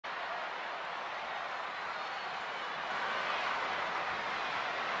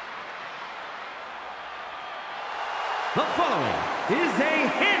The following is a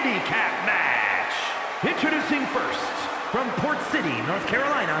handicap match. Introducing first, from Port City, North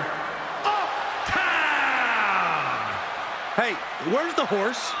Carolina, Uptown! Hey, where's the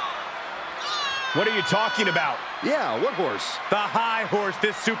horse? What are you talking about? Yeah, what horse? The high horse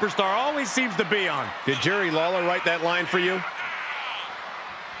this superstar always seems to be on. Did Jerry Lawler write that line for you?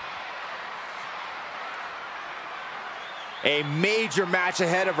 A major match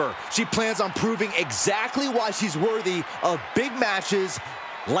ahead of her. She plans on proving exactly why she's worthy of big matches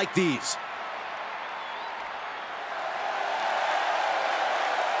like these.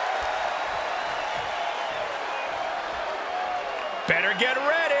 Better get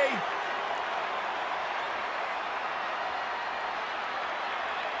ready.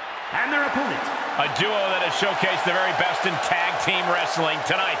 And their opponent. A duo that has showcased the very best in tag team wrestling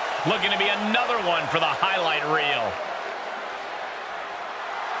tonight. Looking to be another one for the highlight reel.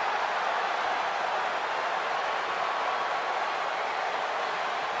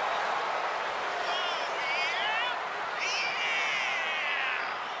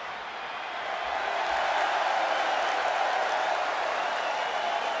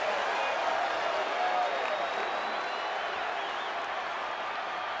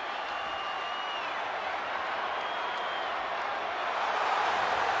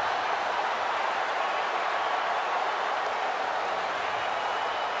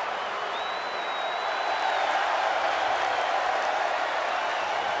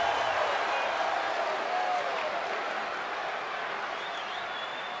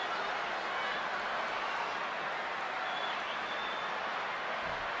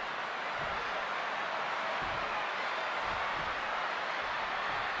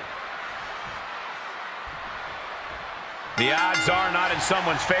 The odds are not in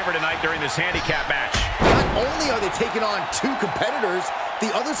someone's favor tonight during this handicap match. Not only are they taking on two competitors,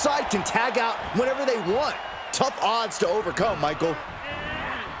 the other side can tag out whenever they want. Tough odds to overcome, Michael.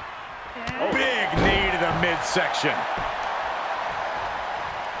 Big knee to the midsection.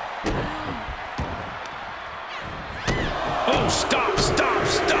 Oh, stop, stop,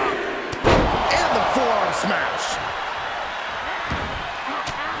 stop. And the forearm smash.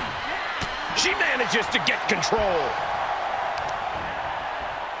 She manages to get control.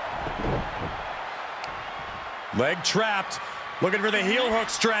 Leg trapped. Looking for the heel hook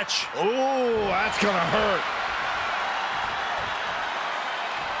stretch. Oh, that's gonna hurt.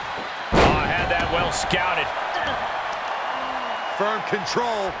 Oh, had that well scouted. Firm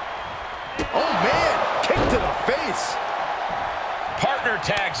control. Oh, man. Kick to the face. Partner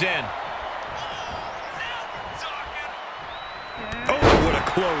tags in. Oh, what a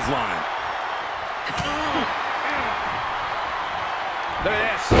clothesline. Look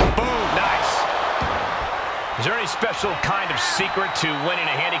at this. Boom. Nice. Is there any special kind of secret to winning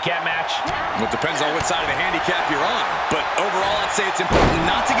a handicap match? Well, it depends on what side of the handicap you're on. But overall, I'd say it's important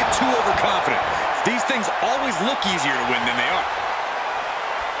not to get too overconfident. These things always look easier to win than they are.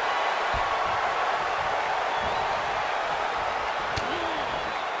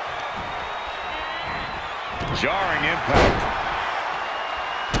 Jarring impact.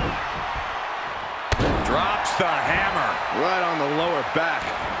 Drops the hammer. Right on the lower back.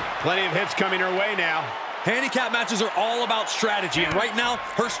 Plenty of hits coming her way now. Handicap matches are all about strategy, and right now,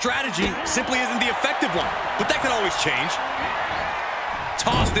 her strategy simply isn't the effective one. But that can always change.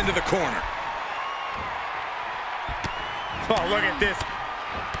 Tossed into the corner. Oh, look at this.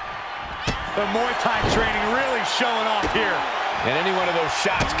 The Muay Thai training really showing off here. And any one of those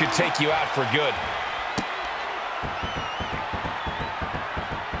shots could take you out for good.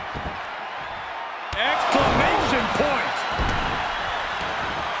 Exclamation point.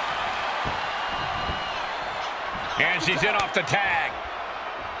 And she's in off the tag.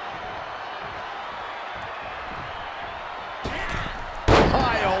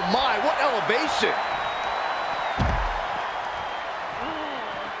 My, oh my, what elevation.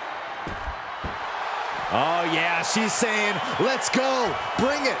 Oh yeah, she's saying, let's go,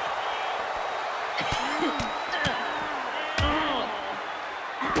 bring it.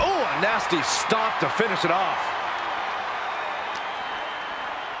 Oh, a nasty stop to finish it off.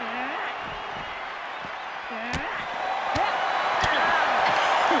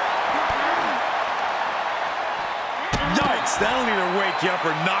 Yikes, that'll either wake you up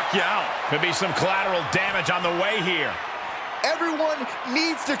or knock you out. Could be some collateral damage on the way here. Everyone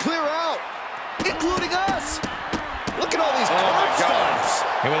needs to clear out, including us. Look at all these curb stomps.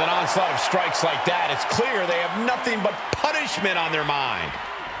 And with an onslaught of strikes like that, it's clear they have nothing but punishment on their mind.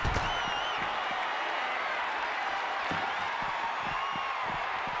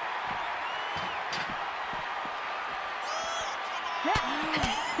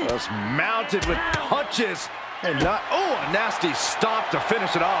 Just mounted with punches. And a nasty stop to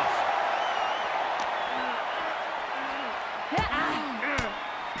finish it off.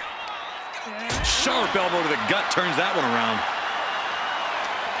 Sharp elbow to the gut turns that one around.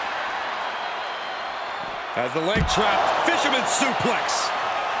 As the leg trap, fisherman suplex.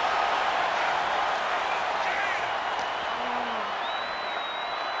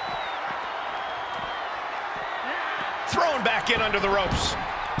 Thrown back in under the ropes.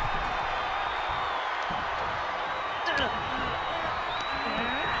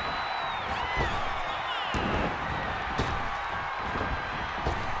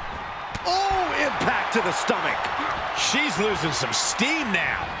 Impact to the stomach. She's losing some steam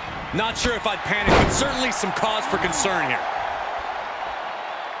now. Not sure if I'd panic, but certainly some cause for concern here.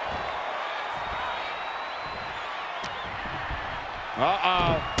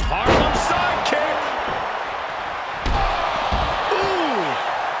 Harlem sidekick. Ooh.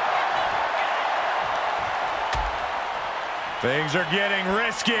 Things are getting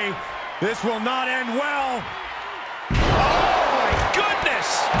risky. This will not end well.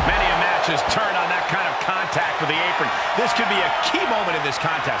 Many a match has turned on that kind of contact with the apron. This could be a key moment in this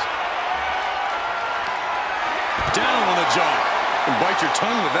contest. Down on the jaw. And bite your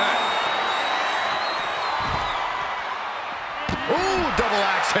tongue with that. Ooh, double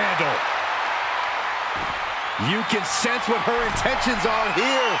axe handle. You can sense what her intentions are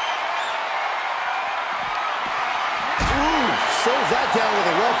here. Ooh, slows that down with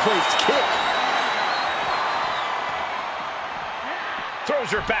a well-placed kick.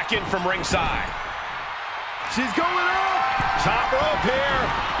 Throws her back in from ringside. She's going up. Top rope here.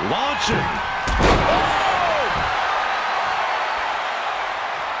 Launching. Oh!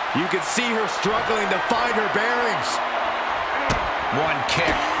 You can see her struggling to find her bearings. One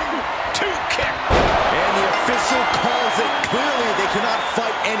kick. Two kick. And the official calls it. Clearly, they cannot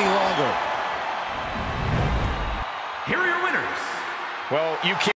fight any longer. Here are your winners. Well, you can't.